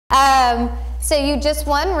So you just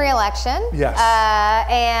won re-election. Yes.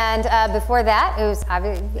 And before that, it was,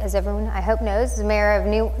 as everyone I hope knows, the mayor of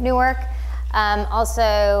Newark.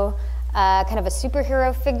 Also kind of a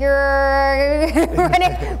superhero figure,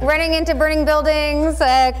 running into burning buildings,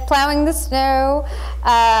 plowing the snow.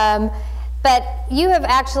 But you have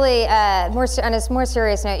actually, on a more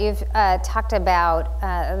serious note, you've talked about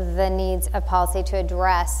the needs of policy to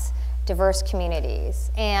address diverse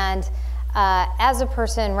communities. And as a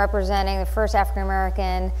person representing the first African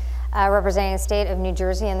American representing the state of New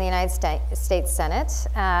Jersey in the United States Senate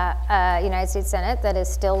that is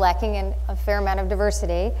still lacking in a fair amount of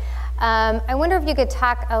diversity, I wonder if you could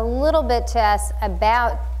talk a little bit to us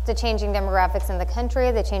about the changing demographics in the country,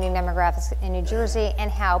 the changing demographics in New Jersey, and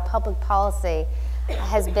how public policy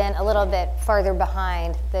has been a little bit farther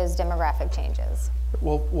behind those demographic changes.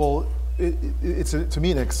 Well, it's to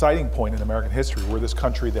me an exciting point in American history where this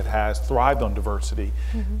country that has thrived on diversity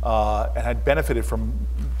and had benefited from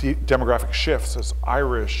demographic shifts as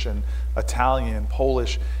Irish and Italian,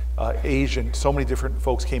 Polish, Asian, so many different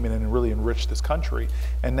folks came in and really enriched this country.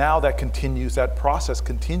 And now that continues, that process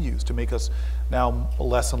continues to make us now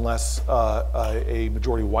less and less a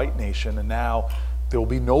majority white nation. And now there will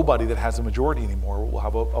be nobody that has a majority anymore. We'll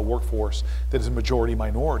have a workforce that is a majority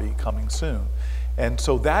minority coming soon. And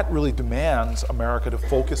so that really demands America to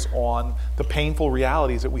focus on the painful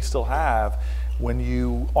realities that we still have when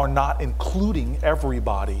you are not including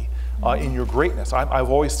everybody in your greatness.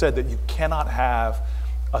 I've always said that you cannot have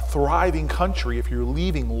a thriving country if you're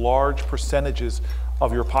leaving large percentages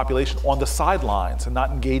of your population on the sidelines and not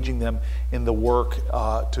engaging them in the work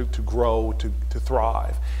to grow, to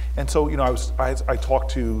thrive. And so, you know, I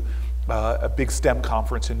talked to a big STEM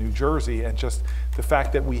conference in New Jersey, and just the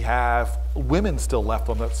fact that we have women still left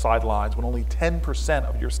on the sidelines when only 10%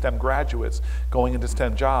 of your STEM graduates going into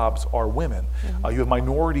STEM jobs are women. You have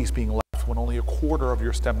minorities being left when only a quarter of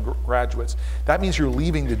your STEM graduates. That means you're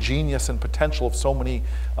leaving the genius and potential of so many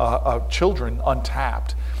children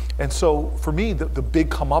untapped. And so for me, the big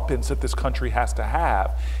comeuppance that this country has to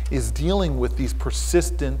have is dealing with these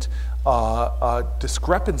persistent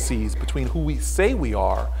discrepancies between who we say we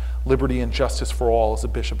are, liberty and justice for all, as the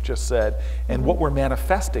bishop just said, and what we're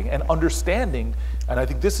manifesting and understanding. And I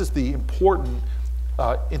think this is the important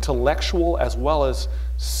intellectual as well as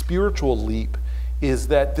spiritual leap, is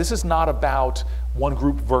that this is not about one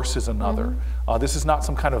group versus another. This is not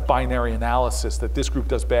some kind of binary analysis that this group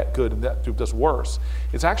does good and that group does worse.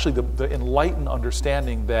 It's actually the enlightened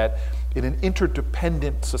understanding that in an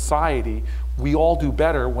interdependent society, we all do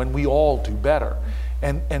better when we all do better.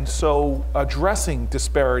 And so addressing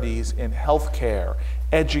disparities in healthcare,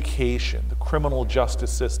 education, the criminal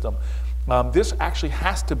justice system, this actually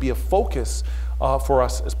has to be a focus for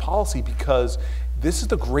us as policy, because this is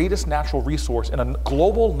the greatest natural resource in a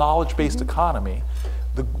global knowledge-based economy.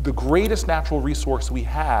 The greatest natural resource we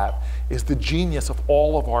have is the genius of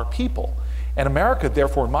all of our people. And America,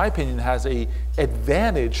 therefore, in my opinion, has an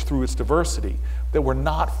advantage through its diversity that we're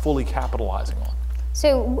not fully capitalizing on.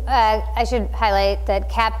 So I should highlight that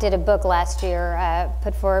CAP did a book last year,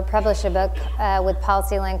 published a book with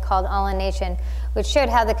PolicyLink called All in Nation, which showed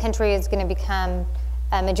how the country is going to become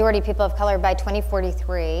a majority people of color by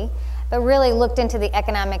 2043, but really looked into the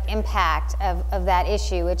economic impact of that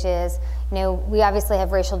issue, which is, you know, we obviously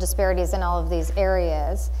have racial disparities in all of these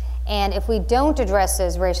areas. And if we don't address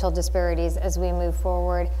those racial disparities as we move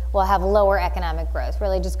forward, we'll have lower economic growth,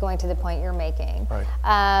 really just going to the point you're making. Right.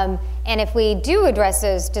 And if we do address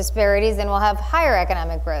those disparities, then we'll have higher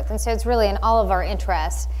economic growth. And so it's really in all of our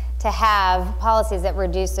interest to have policies that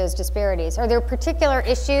reduce those disparities. Are there particular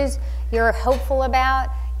issues you're hopeful about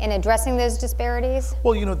in addressing those disparities?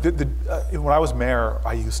 Well, you know, when I was mayor,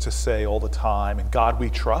 I used to say all the time, "In God we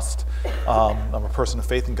trust." I'm a person of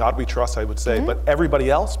faith. In God we trust, I would say, but everybody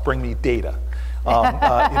else, bring me data. You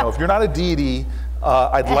know, if you're not a deity,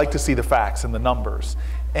 I'd like to see the facts and the numbers.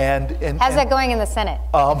 And how's that going in the Senate?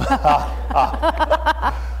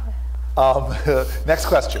 Next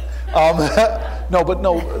question.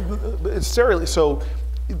 No, seriously. So,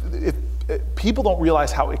 people don't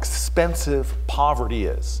realize how expensive poverty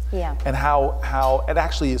is, and how it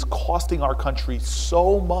actually is costing our country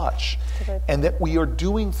so much, and that we are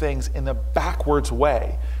doing things in a backwards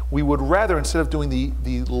way. We would rather, instead of doing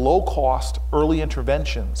the low-cost early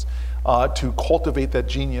interventions to cultivate that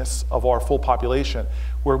genius of our full population,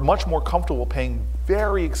 we're much more comfortable paying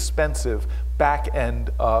very expensive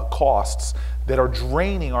back-end costs that are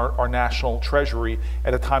draining our national treasury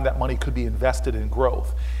at a time that money could be invested in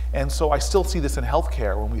growth. And so I still see this in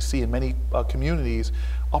healthcare, when we see in many communities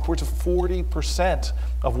upwards of 40%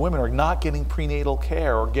 of women are not getting prenatal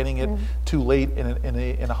care or getting it too late in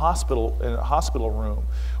a hospital room.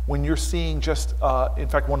 When you're seeing just, in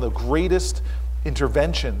fact, one of the greatest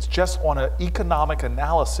interventions just on an economic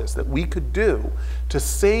analysis that we could do to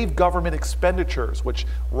save government expenditures, which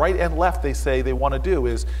right and left they say they want to do,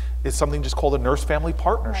 is something just called a nurse-family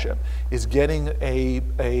partnership, is getting a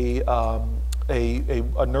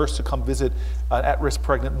nurse to come visit an at-risk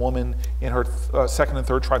pregnant woman in her second and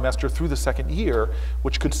third trimester through the second year,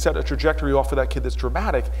 which could set a trajectory off for that kid that's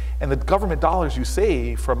dramatic. And the government dollars you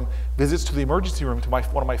save from visits to the emergency room, to one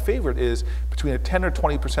of my favorite, is between a 10 or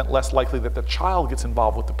 20% less likely that the child gets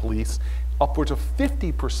involved with the police, upwards of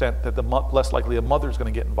 50% that less likely a mother is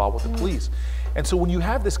going to get involved with the police. And so when you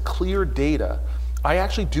have this clear data, I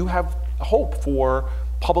actually do have hope for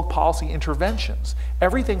public policy interventions.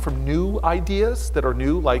 Everything from new ideas that are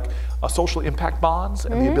new, like social impact bonds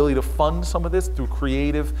and the ability to fund some of this through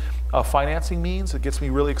creative financing means, it gets me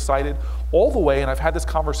really excited, all the way, and I've had this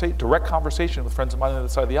direct conversation with friends of mine on the other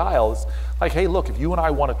side of the aisle, is like, hey, look, if you and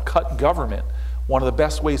I want to cut government, one of the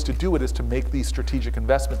best ways to do it is to make these strategic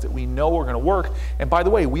investments that we know are going to work. And by the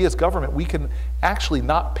way, we as government, we can actually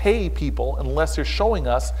not pay people unless they're showing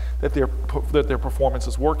us that their performance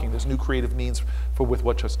is working. There's new creative means with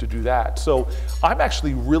which us to do that. So I'm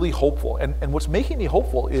actually really hopeful. And what's making me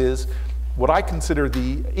hopeful is what I consider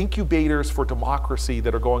the incubators for democracy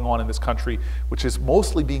that are going on in this country, which is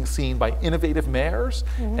mostly being seen by innovative mayors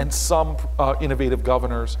and some innovative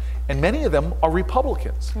governors, and many of them are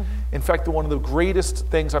Republicans. In fact, one of the greatest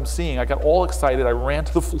things I'm seeing, I got all excited, I ran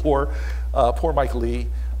to the floor, poor Mike Lee,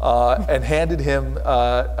 and handed him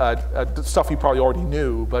stuff he probably already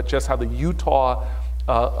knew, but just how the Utah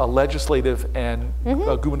legislative and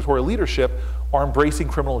gubernatorial leadership are embracing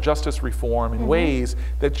criminal justice reform in ways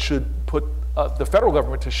that should put the federal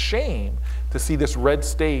government to shame, to see this red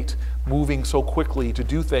state moving so quickly to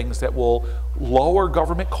do things that will lower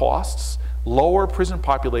government costs, lower prison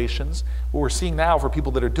populations. What we're seeing now for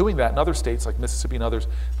people that are doing that in other states like Mississippi and others,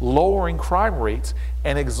 lowering crime rates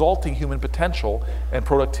and exalting human potential and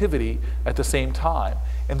productivity at the same time.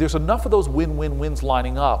 And there's enough of those win-win-wins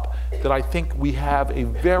lining up that I think we have a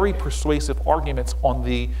very persuasive arguments on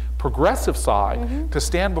the progressive side to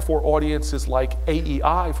stand before audiences like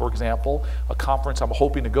AEI, for example, a conference I'm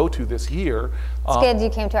hoping to go to this year. It's good you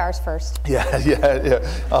came to ours first.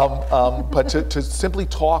 But to simply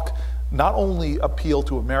talk, not only appeal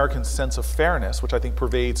to Americans' sense of fairness, which I think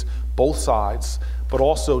pervades both sides, but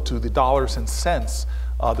also to the dollars and cents,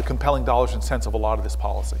 the compelling dollars and cents of a lot of this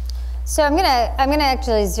policy. So I'm gonna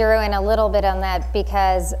actually zero in a little bit on that,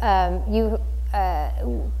 because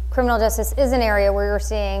criminal justice is an area where you're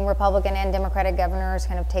seeing Republican and Democratic governors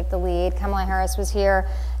kind of take the lead. Kamala Harris was here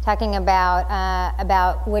talking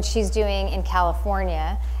about what she's doing in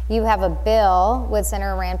California. You have a bill with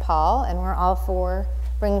Senator Rand Paul, and we're all for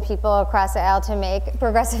bringing people across the aisle to make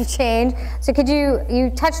progressive change. So could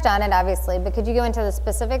you touched on it obviously, but could you go into the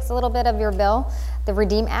specifics a little bit of your bill, the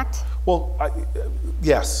REDEEM Act? Well,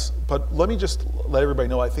 yes, but let me just let everybody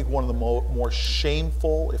know, I think one of the more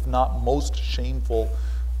shameful, if not most shameful,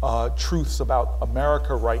 truths about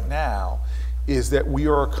America right now is that we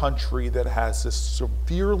are a country that has this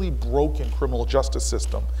severely broken criminal justice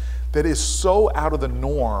system that is so out of the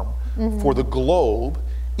norm for the globe.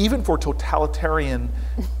 Even for totalitarian,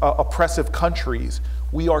 oppressive countries,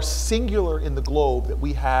 we are singular in the globe that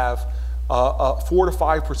we have 4 to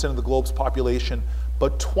 5% of the globe's population,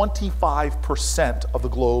 but 25% of the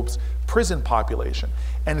globe's prison population.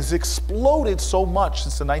 And it's exploded so much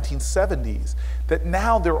since the 1970s that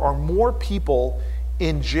now there are more people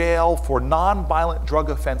in jail for nonviolent drug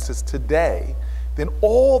offenses today than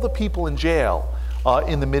all the people in jail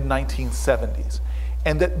in the mid-1970s.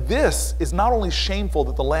 And that this is not only shameful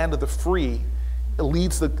that the land of the free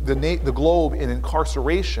leads the globe in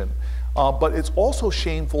incarceration, but it's also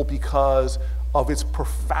shameful because of its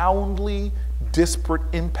profoundly disparate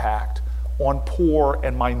impact on poor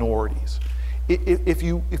and minorities. If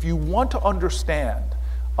you want to understand,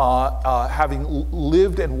 having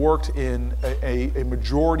lived and worked in a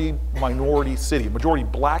majority minority city, majority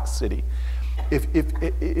black city,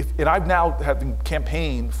 and I've now having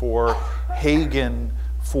campaigned for Hagen,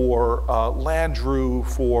 for Landrieu,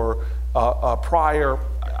 for Pryor.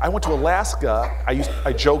 I went to Alaska.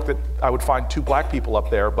 I joked that I would find 2 black people up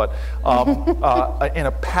there, but in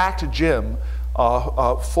a packed gym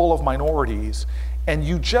full of minorities, and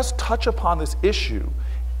you just touch upon this issue,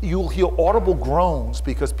 you'll hear audible groans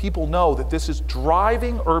because people know that this is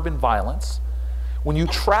driving urban violence. When you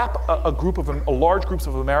trap a large groups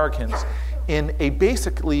of Americans in a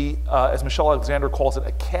basically, as Michelle Alexander calls it,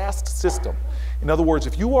 a caste system. In other words,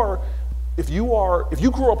 if you grew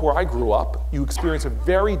up where I grew up, you experience a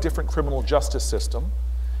very different criminal justice system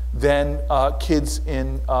than kids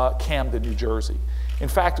in Camden, New Jersey. In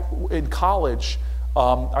fact, in college,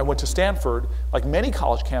 I went to Stanford. Like many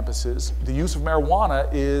college campuses, the use of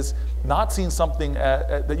marijuana is not seen something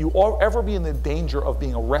that you ever be in the danger of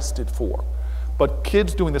being arrested for. But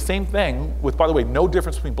kids doing the same thing with, by the way, no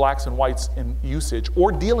difference between blacks and whites in usage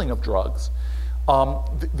or dealing of drugs,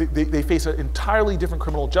 they face an entirely different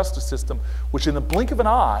criminal justice system, which in the blink of an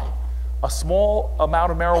eye, a small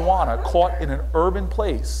amount of marijuana caught in an urban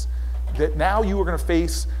place, that now you are going to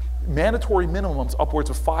face mandatory minimums upwards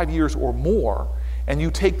of 5 years or more, and you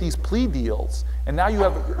take these plea deals, and now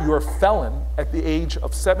you're a felon at the age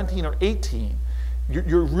of 17 or 18.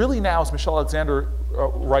 You're really now, as Michelle Alexander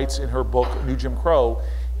writes in her book, New Jim Crow,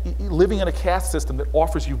 living in a caste system that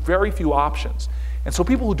offers you very few options. And so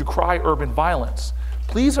people who decry urban violence,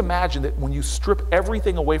 please imagine that when you strip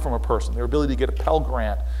everything away from a person, their ability to get a Pell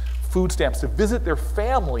Grant, food stamps, to visit their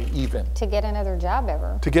family even. To get another job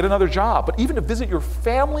ever. To get another job, but even to visit your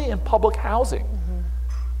family in public housing.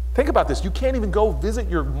 Think about this, you can't even go visit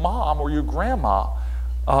your mom or your grandma.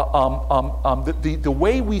 The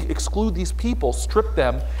way we exclude these people, strip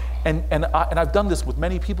them, and I've done this with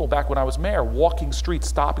many people back when I was mayor, walking streets,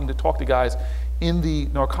 stopping to talk to guys in the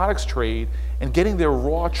narcotics trade and getting their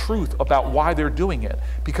raw truth about why they're doing it.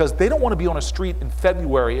 Because they don't want to be on a street in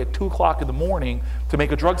February at 2 o'clock in the morning to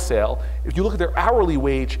make a drug sale. If you look at their hourly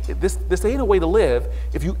wage, this ain't a way to live.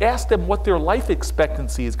 If you ask them what their life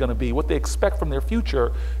expectancy is going to be, what they expect from their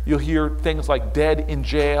future, you'll hear things like dead, in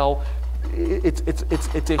jail.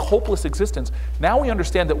 It's a hopeless existence. Now we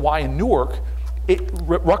understand that why in Newark,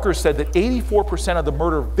 Rutgers said that 84% of the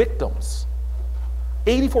murder victims,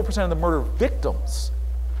 84% of the murder victims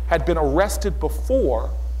had been arrested before,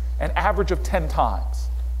 an average of 10 times.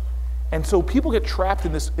 And so people get trapped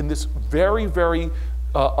in this very, very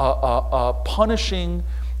punishing,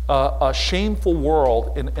 shameful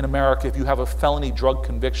world in America if you have a felony drug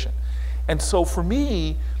conviction. And so for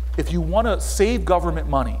me, if you want to save government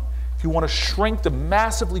money, if you want to shrink the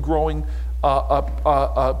massively growing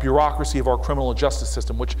bureaucracy of our criminal justice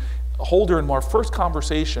system, which Holder, in our first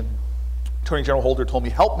conversation, Attorney General Holder told me,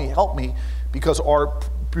 help me, because our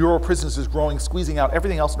Bureau of Prisons is growing, squeezing out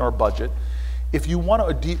everything else in our budget. If you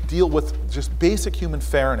want to deal with just basic human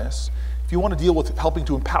fairness, if you want to deal with helping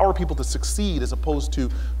to empower people to succeed as opposed to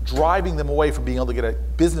driving them away from being able to get a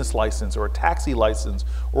business license or a taxi license,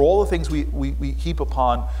 or all the things we heap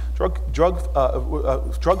upon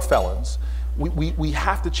drug felons, we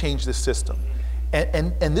have to change this system.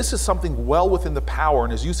 And this is something well within the power,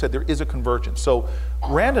 and as you said, there is a convergence. So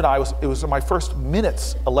Rand and I, it was in my first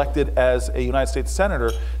minutes elected as a United States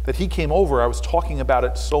Senator that he came over. I was talking about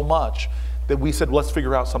it so much that we said, let's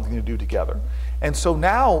figure out something to do together. And so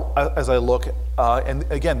now, as I look, and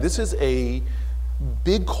again, this is a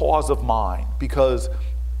big cause of mine, because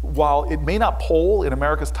while it may not poll in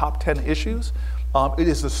America's top 10 issues, it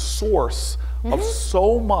is the source of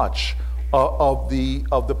so much of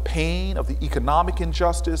the pain, of the economic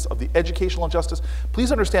injustice, of the educational injustice.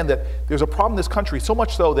 Please understand that there's a problem in this country, so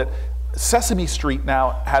much so that Sesame Street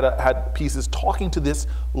now had pieces talking to this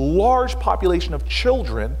large population of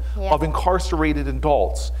children of incarcerated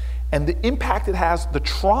adults, and the impact it has, the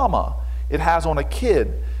trauma it has on a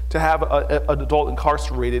kid to have an adult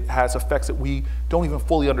incarcerated has effects that we don't even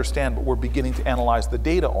fully understand, but we're beginning to analyze the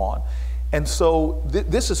data on. And so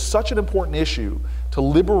this is such an important issue to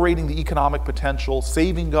liberating the economic potential,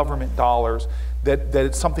 saving government dollars, that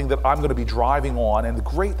it's something that I'm going to be driving on. And the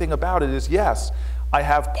great thing about it is, yes, I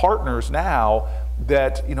have partners now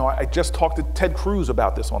that, you know, I just talked to Ted Cruz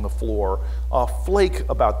about this on the floor, Flake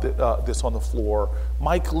about this on the floor,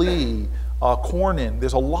 Mike Lee, Cornyn.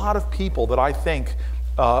 There's a lot of people that I think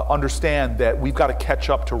understand that we've got to catch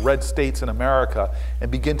up to red states in America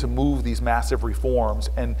and begin to move these massive reforms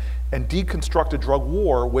and deconstruct a drug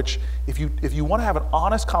war, which if you want to have an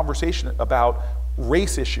honest conversation about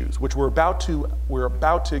race issues, which we're about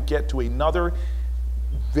to get to another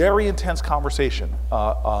very intense conversation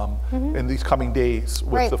in these coming days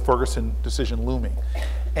with the Ferguson decision looming.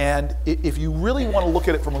 And if you really want to look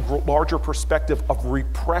at it from a larger perspective of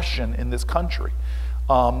repression in this country,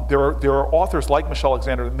 there are authors like Michelle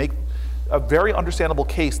Alexander that make a very understandable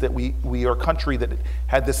case that we are a country that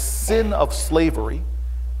had the sin of slavery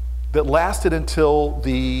that lasted until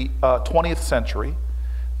the 20th century,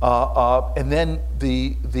 and then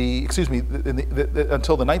until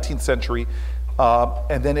the 19th century,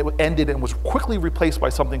 and then it ended and was quickly replaced by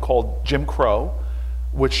something called Jim Crow,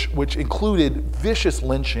 which included vicious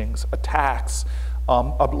lynchings, attacks,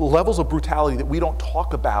 levels of brutality that we don't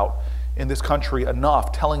talk about in this country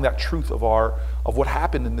enough, telling that truth of what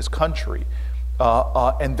happened in this country.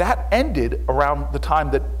 And that ended around the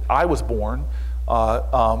time that I was born,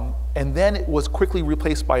 and then it was quickly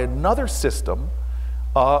replaced by another system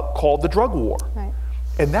called the drug war. Right.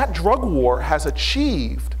 And that drug war has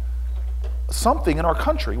achieved something in our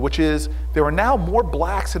country, which is there are now more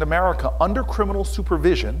blacks in America under criminal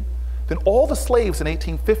supervision than all the slaves in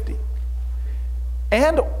 1850.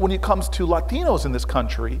 And when it comes to Latinos in this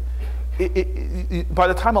country, by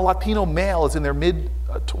the time a Latino male is in their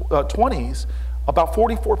mid-20s, about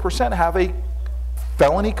 44% have a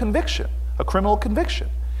felony conviction, a criminal conviction.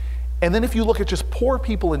 And then if you look at just poor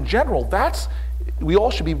people in general, we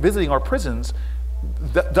all should be visiting our prisons.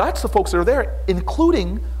 That's the folks that are there,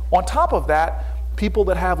 including, on top of that, people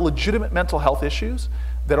that have legitimate mental health issues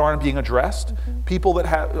that aren't being addressed, people that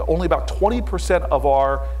have, only about 20% of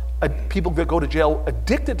our people that go to jail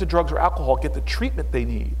addicted to drugs or alcohol get the treatment they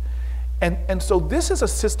need. And so this is a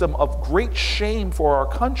system of great shame for our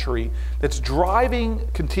country that's driving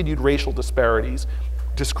continued racial disparities,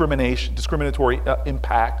 discriminatory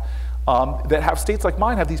impact, that have states like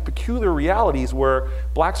mine have these peculiar realities where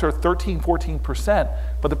blacks are 13, 14%,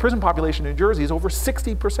 but the prison population in New Jersey is over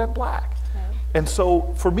 60% black. And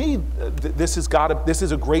so for me, this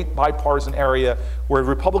is a great bipartisan area where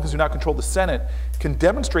Republicans who now control the Senate can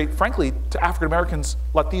demonstrate, frankly, to African Americans,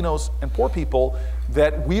 Latinos, and poor people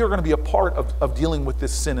that we are going to be a part of dealing with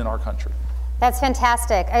this sin in our country. That's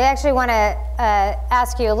fantastic. I actually want to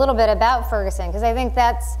ask you a little bit about Ferguson, because I think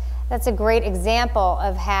that's a great example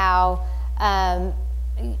of how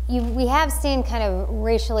we have seen kind of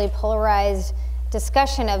racially polarized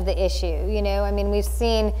discussion of the issue. You know, I mean, we've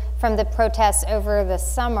seen from the protests over the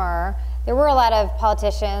summer, there were a lot of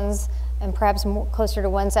politicians, and perhaps more closer to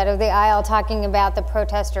one side of the aisle, talking about the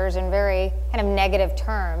protesters in very kind of negative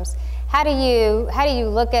terms. How do you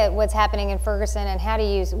look at what's happening in Ferguson, and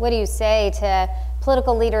what do you say to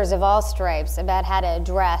political leaders of all stripes about how to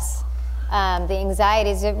address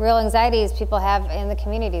the real anxieties people have in the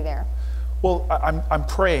community there? Well, I'm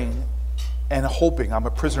praying and hoping. I'm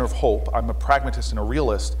a prisoner of hope. I'm a pragmatist and a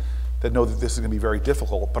realist that know that this is going to be very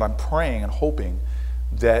difficult, but I'm praying and hoping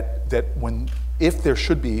that if there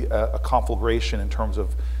should be a conflagration in terms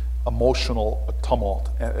of emotional tumult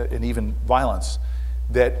and even violence,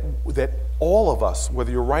 that all of us,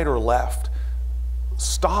 whether you're right or left,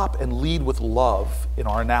 stop and lead with love in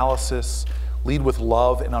our analysis, lead with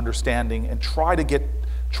love and understanding, and try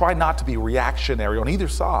not to be reactionary on either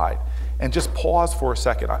side, and just pause for a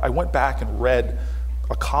second. I went back and read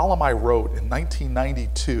a column I wrote in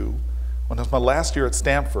 1992, when it was my last year at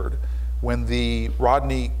Stanford, when the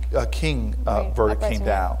Rodney King verdict came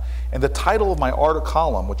down. And the title of my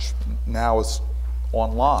column, which now is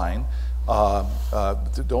online,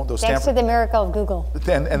 thanks to the miracle of Google.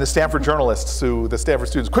 And the Stanford journalists, the Stanford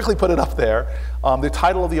students quickly put it up there. The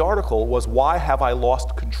title of the article was, "Why Have I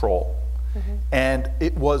Lost Control?" And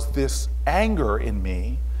it was this anger in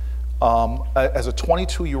me as a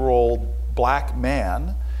 22-year-old black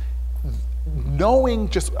man, knowing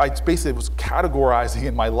I basically was categorizing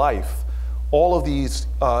in my life all of these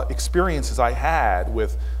experiences I had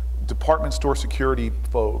with department store security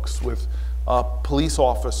folks, with police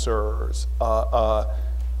officers,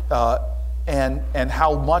 and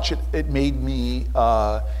how much it made me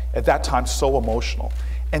at that time so emotional.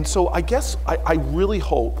 And so I guess I really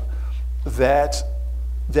hope that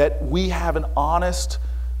we have an honest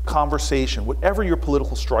conversation, whatever your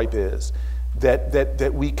political stripe is,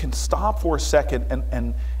 that we can stop for a second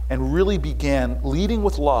and really begin leading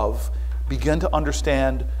with love, begin to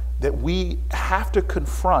understand that we have to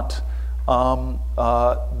confront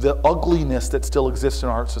the ugliness that still exists in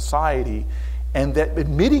our society, and that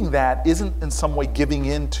admitting that isn't in some way giving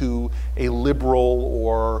in to a liberal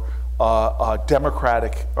or a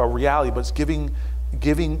democratic reality, but it's giving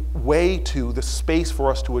way to the space for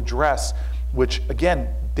us to address, which again,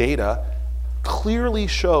 data clearly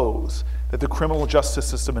shows that the criminal justice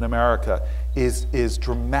system in America is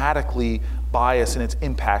dramatically biased in its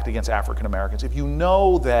impact against African Americans. If you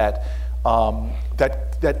know that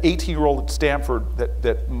that 18-year-old at Stanford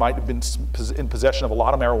that might have been in possession of a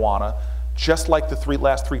lot of marijuana, just like the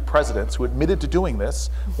last three presidents who admitted to doing this,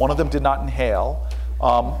 one of them did not inhale.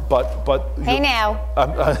 But hey now,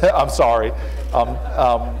 I'm sorry.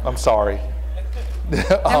 I'm sorry.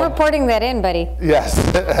 I'm reporting that in, buddy. Yes.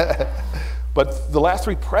 But the last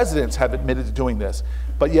three presidents have admitted to doing this.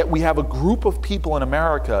 But yet we have a group of people in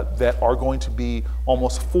America that are going to be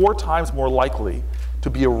almost 4 times more likely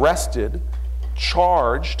to be arrested,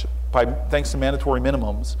 charged, thanks to mandatory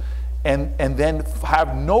minimums, and then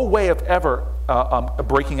have no way of ever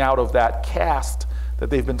breaking out of that caste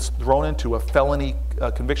that they've been thrown into, a felony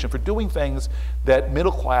conviction for doing things that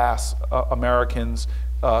middle-class Americans,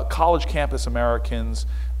 college campus Americans,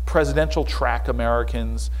 presidential track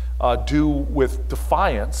Americans do with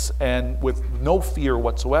defiance and with no fear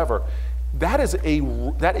whatsoever. That is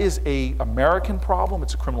a American problem.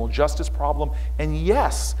 It's a criminal justice problem, and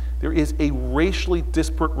yes, there is a racially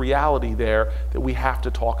disparate reality there that we have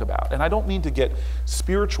to talk about. And I don't mean to get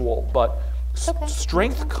spiritual, but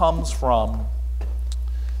strength comes from,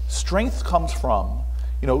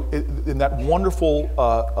 you know, in that wonderful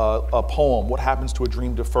poem, What Happens to a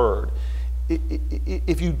Dream Deferred.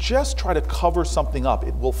 If you just try to cover something up,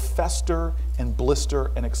 it will fester and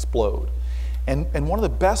blister and explode. And one of the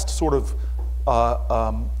best sort of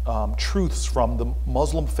truths from the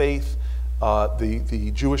Muslim faith,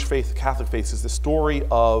 the Jewish faith, the Catholic faith, is the story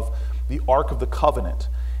of the Ark of the Covenant.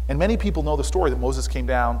 And many people know the story that Moses came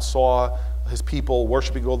down, saw his people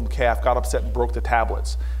worshiping a golden calf, got upset and broke the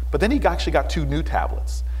tablets. But then he actually got 2 new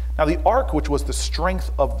tablets. Now the Ark, which was the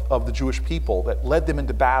strength of the Jewish people that led them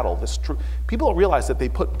into battle, people don't realize that they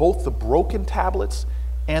put both the broken tablets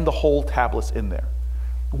and the whole tablets in there.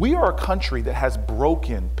 We are a country that has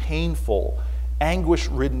broken, painful,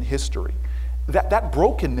 anguish-ridden history. That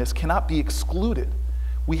brokenness cannot be excluded.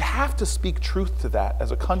 We have to speak truth to that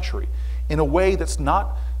as a country in a way that's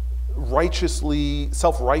not righteously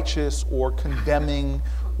self-righteous or condemning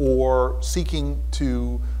or seeking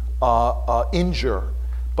to injure,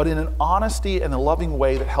 but in an honesty and a loving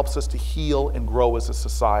way that helps us to heal and grow as a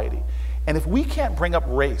society. And if we can't bring up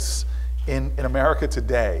race in America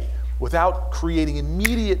today without creating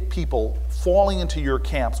immediate people falling into your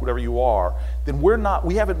camps, whatever you are, then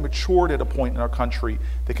we haven't matured at a point in our country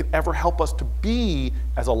that could ever help us to be,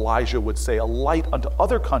 as Elijah would say, a light unto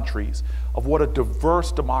other countries of what a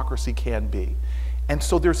diverse democracy can be. And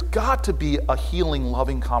so there's got to be a healing,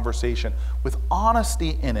 loving conversation with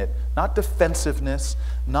honesty in it, not defensiveness,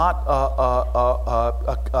 not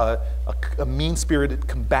a mean-spirited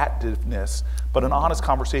combativeness, but an honest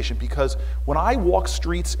conversation. Because when I walk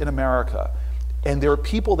streets in America, and there are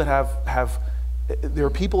people that there are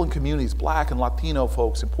people in communities, Black and Latino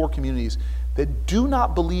folks in poor communities, that do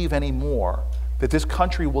not believe anymore that this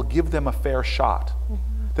country will give them a fair shot,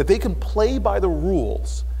 that they can play by the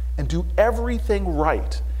rules and do everything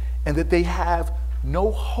right, and that they have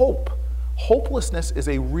no hope. Hopelessness is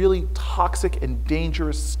a really toxic and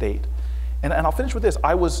dangerous state. And I'll finish with this.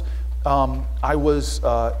 I was in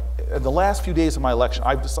the last few days of my election,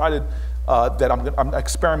 I've decided that I'm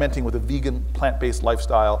experimenting with a vegan, plant-based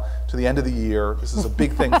lifestyle to the end of the year. This is a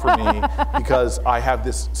big thing for me because I have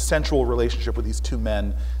this sensual relationship with these 2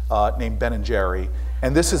 men named Ben and Jerry.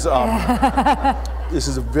 And this is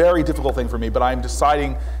a very difficult thing for me, but I'm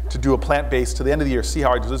deciding to do a plant-based to the end of the year, see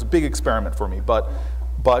how I do. This is a big experiment for me, but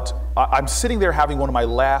I'm sitting there having one of my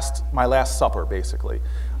last supper, basically.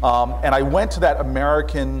 And I went to that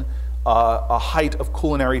American height of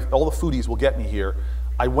culinary, all the foodies will get me here.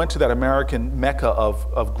 I went to that American mecca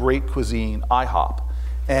of great cuisine, IHOP.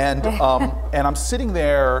 And I'm sitting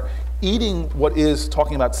there eating what is,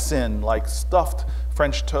 talking about sin, like stuffed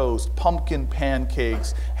French toast, pumpkin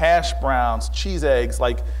pancakes, hash browns, cheese eggs,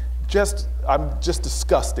 like I'm just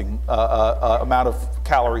disgusting amount of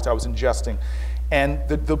calories I was ingesting. And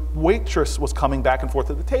the waitress was coming back and forth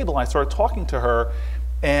at the table, and I started talking to her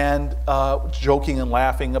and joking and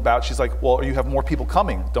laughing about, she's like, well, you have more people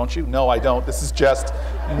coming, don't you? No, I don't. This is just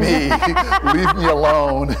me. Leave me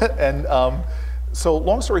alone. And so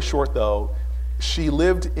long story short, though, she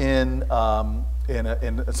lived in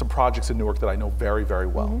some projects in Newark that I know very, very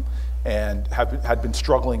well, and had been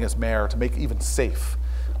struggling as mayor to make even safe.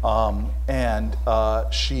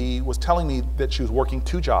 She was telling me that she was working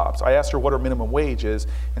 2 jobs. I asked her what her minimum wage is,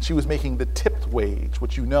 and she was making the tipped wage,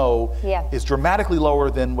 which is dramatically lower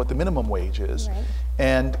than what the minimum wage is,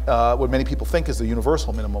 and what many people think is the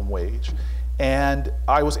universal minimum wage. And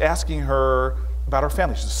I was asking her about her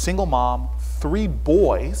family. She's a single mom, 3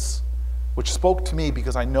 boys, which spoke to me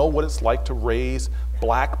because I know what it's like to raise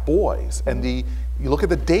Black boys. And you look at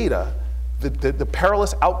the data, the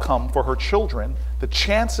perilous outcome for her children, the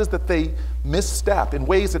chances that they misstep in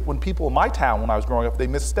ways that when people in my town, when I was growing up, they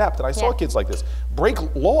misstepped, and I saw kids like this, break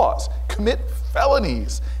laws, commit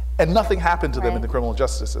felonies, and nothing happened to them in the criminal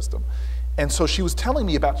justice system. And so she was telling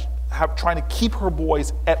me about trying to keep her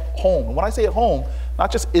boys at home. And when I say at home, not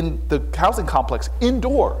just in the housing complex,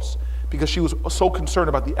 indoors, because she was so concerned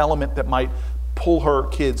about the element that might pull her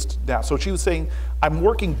kids down. So she was saying, I'm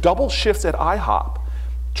working double shifts at IHOP,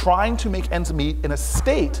 trying to make ends meet in a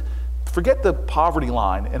state, forget the poverty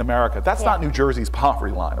line in America, that's not New Jersey's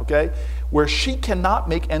poverty line, okay? Where she cannot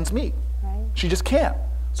make ends meet. Right. She just can't.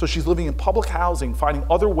 So she's living in public housing, finding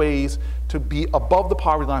other ways to be above the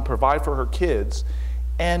poverty line, provide for her kids.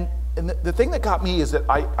 And the thing that got me is that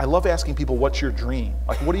I love asking people, what's your dream?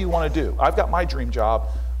 Like, what do you want to do? I've got my dream job,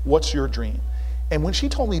 what's your dream? And when she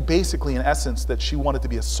told me basically, in essence, that she wanted to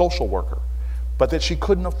be a social worker, but that she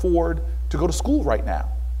couldn't afford to go to school right now,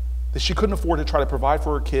 that she couldn't afford to try to provide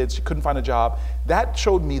for her kids, she couldn't find a job, that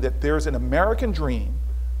showed me that there's an American dream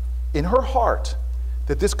in her heart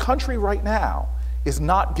that this country right now is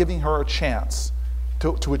not giving her a chance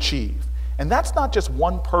to achieve. And that's not just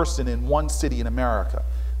one person in one city in America.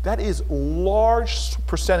 That is large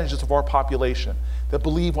percentages of our population that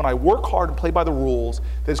believe when I work hard and play by the rules,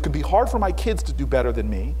 that it's going to be hard for my kids to do better than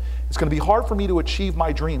me. It's going to be hard for me to achieve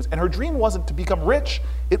my dreams. And her dream wasn't to become rich,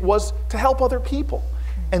 it was to help other people.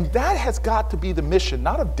 And that has got to be the mission,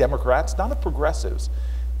 not of Democrats, not of progressives.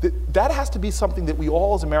 That has to be something that we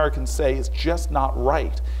all as Americans say is just not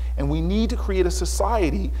right. And we need to create a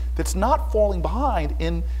society that's not falling behind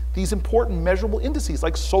in these important measurable indices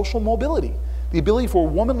like social mobility. The ability for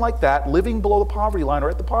a woman like that, living below the poverty line or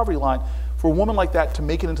at the poverty line, for a woman like that to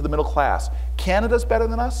make it into the middle class. Canada's better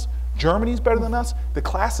than us, Germany's better than us, the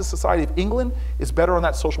classist society of England is better on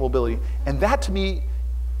that social mobility. And that to me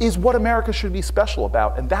is what America should be special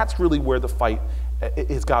about. And that's really where the fight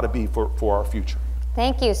has got to be for our future.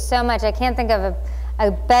 Thank you so much. I can't think of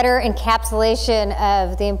a better encapsulation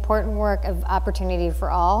of the important work of opportunity for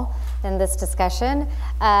all than this discussion.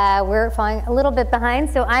 We're falling a little bit behind,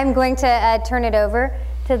 so I'm going to turn it over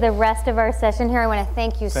to the rest of our session here. I want to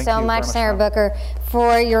thank you so much, Sarah Booker,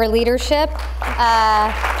 for your leadership,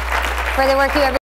 for the work you have